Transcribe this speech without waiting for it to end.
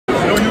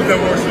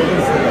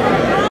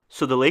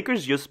So the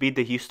Lakers just beat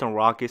the Houston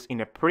Rockets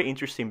in a pretty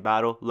interesting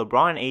battle.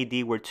 LeBron and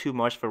AD were too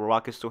much for the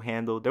Rockets to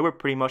handle. They were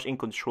pretty much in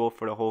control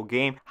for the whole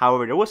game.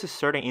 However, there was a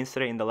certain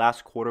incident in the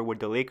last quarter where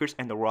the Lakers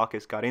and the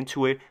Rockets got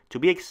into it. To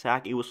be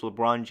exact, it was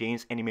LeBron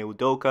James and Ime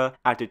Udoka.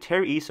 After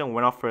Terry Eason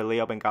went off for a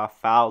layup and got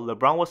fouled,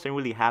 LeBron wasn't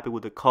really happy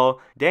with the call.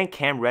 Then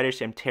Cam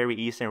Reddish and Terry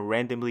Eason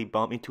randomly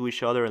bumped into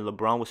each other and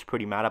LeBron was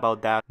pretty mad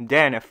about that.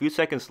 Then a few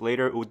seconds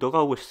later,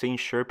 Udoka was seen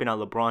chirping at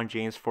LeBron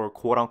James for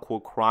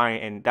quote-unquote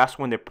crying, and that's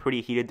when the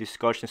pretty heated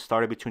discussion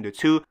started between the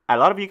two. A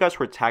lot of you guys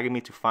were tagging me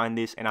to find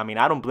this, and I mean,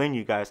 I don't blame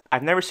you guys.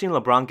 I've never seen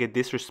LeBron get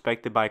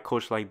disrespected by a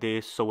coach like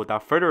this, so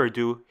without further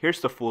ado, here's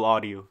the full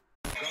audio.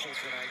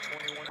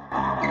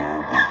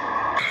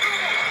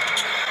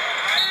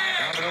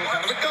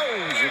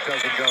 It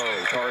doesn't go.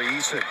 Terry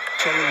Eason.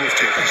 Trouble with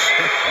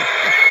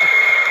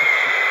tches.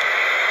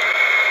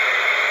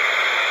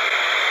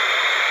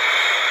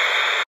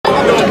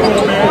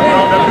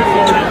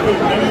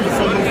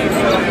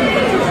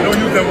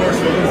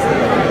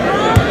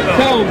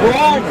 Tell him,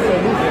 bro.